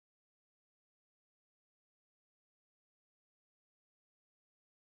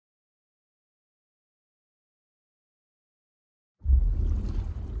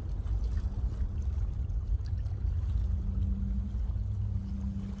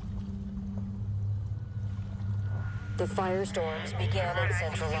The firestorms began in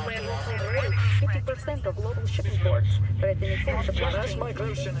central Latvia. 50% of global shipping ports threatening food supply. Mass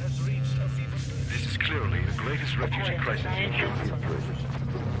migration has reached a fever. This is clearly the greatest refugee crisis in human history.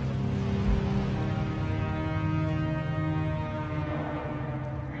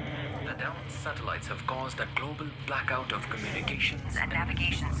 The downed satellites have caused a global blackout of communications And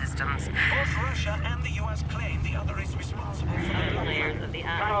navigation systems. Both Russia and the US claim the other is responsible for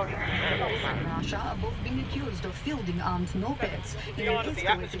Russia are both being accused of fielding armed no-pads in an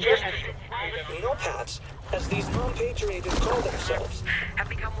escalating No-pads, as these non-patrioted call themselves. Have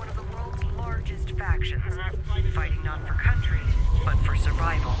become one of the world's largest factions, fighting not for country, but for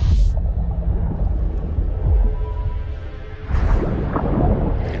survival.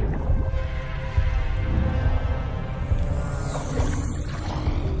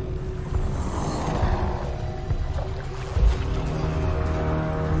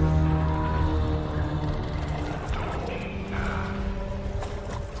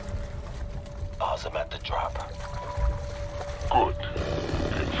 I'm at the drop. Good.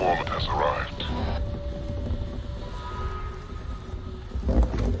 The informant has arrived.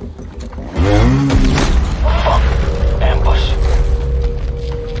 Fuck! Ambush.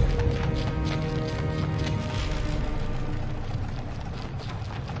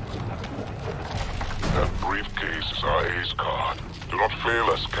 That briefcase is our ace card. Do not fail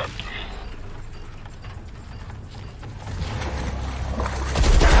us, Captain.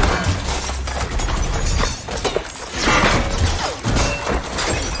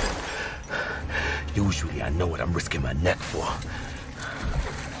 Usually I know what I'm risking my neck for.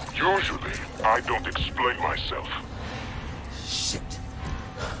 Usually, I don't explain myself. Shit.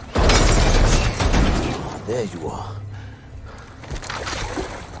 There you are.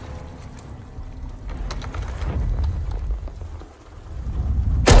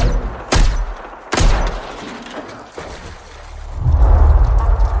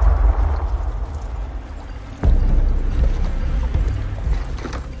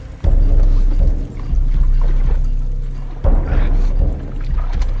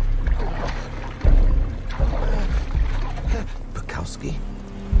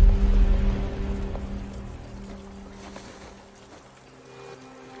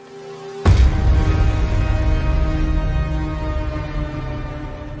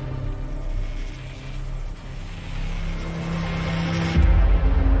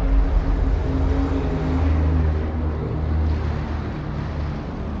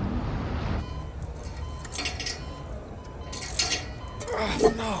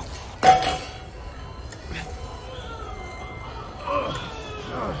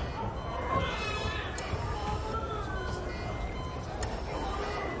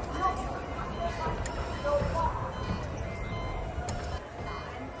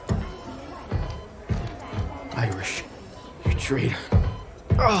 Irish. You traitor.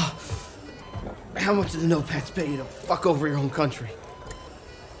 How much do the no-pats pay you to fuck over your own country?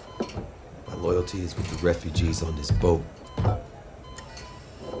 My loyalty is with the refugees on this boat.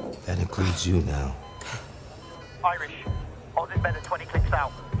 That includes you now. Irish, Oz is better 20 clicks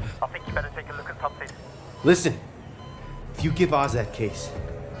out. I think you better take a look at something. Listen, if you give Oz that case,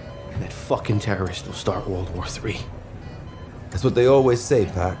 that fucking terrorist will start World War III. That's what they always say,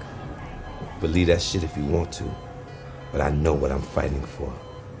 Pac. Believe that shit if you want to. But I know what I'm fighting for.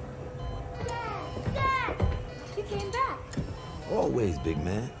 Dad! You came back. Always, big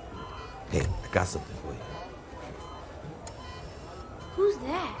man. Hey, I got something for you. Who's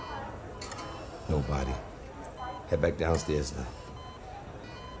that? Nobody. Head back downstairs now.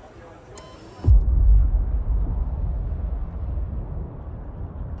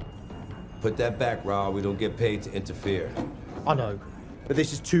 Put that back, Rob. We don't get paid to interfere. I know, but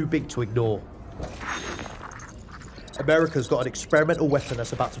this is too big to ignore. America's got an experimental weapon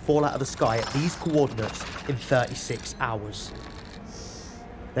that's about to fall out of the sky at these coordinates in 36 hours.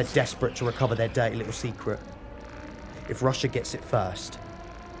 They're desperate to recover their dirty little secret. If Russia gets it first,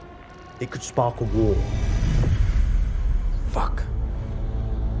 it could spark a war. Fuck.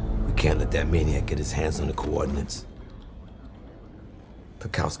 We can't let that maniac get his hands on the coordinates.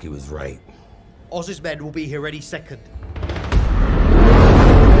 Pekowski was right. Oz's men will be here any second.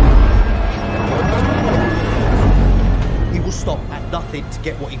 He will stop at nothing to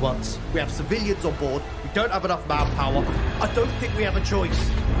get what he wants. We have civilians on board. We don't have enough manpower. I don't think we have a choice.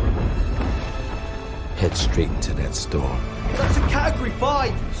 Head straight into that storm. That's a Category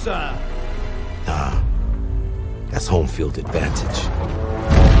 5, sir. Nah. That's home field advantage.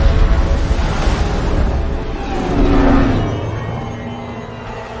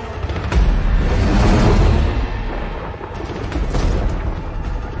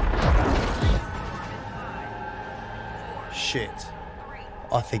 shit.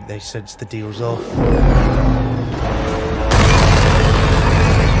 I think they sense the deal's off.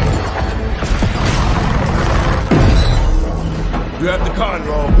 You have the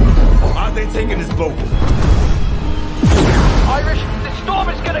control. Oz ain't taking this boat. Irish, the storm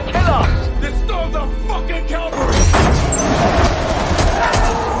is gonna kill us! This storm's a fucking cavalry!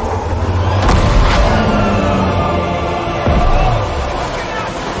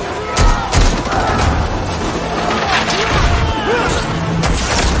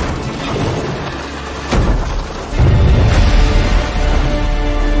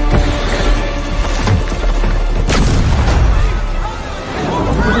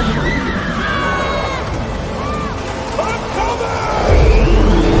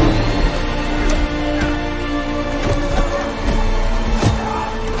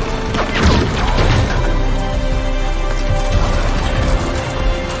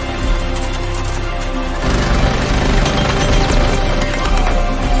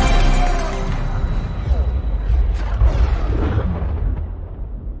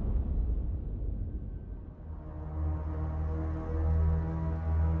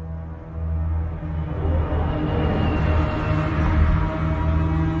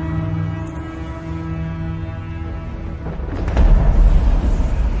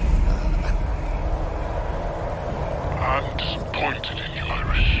 I'm disappointed in you,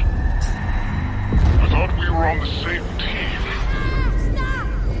 Irish. I thought we were on the same team. Stop!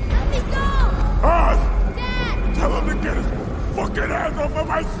 Let me go! Oz! Dad! Tell him to get his fucking hands off of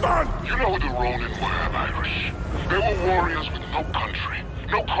my son! You know the Ronin were, Irish. They were warriors with no country,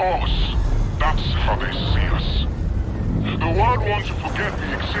 no cause. That's how they see us. The wild ones who forget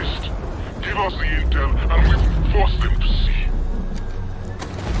we exist. Give us the intel, and we will force them to see.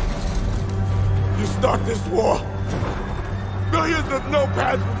 You start this war, millions of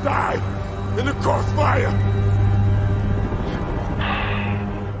nomads will die in the crossfire.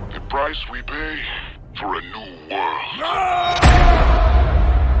 The price we pay for a new world. No!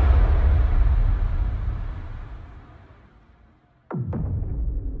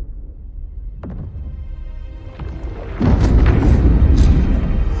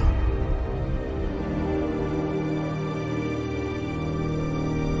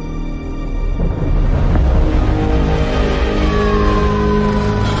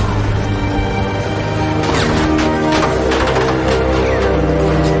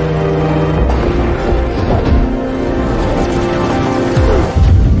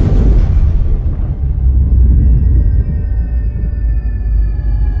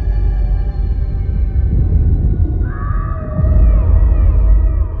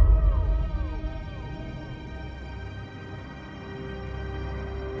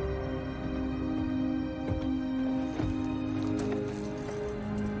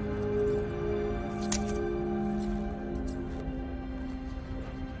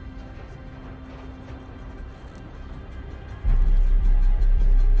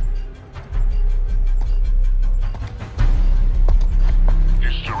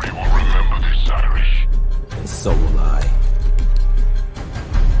 So will I.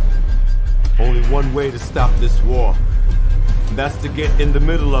 Only one way to stop this war. And that's to get in the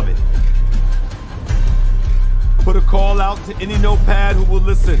middle of it. Put a call out to any notepad who will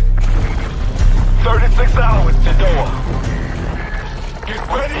listen. 36 hours to Doha. Get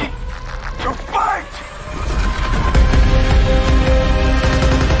ready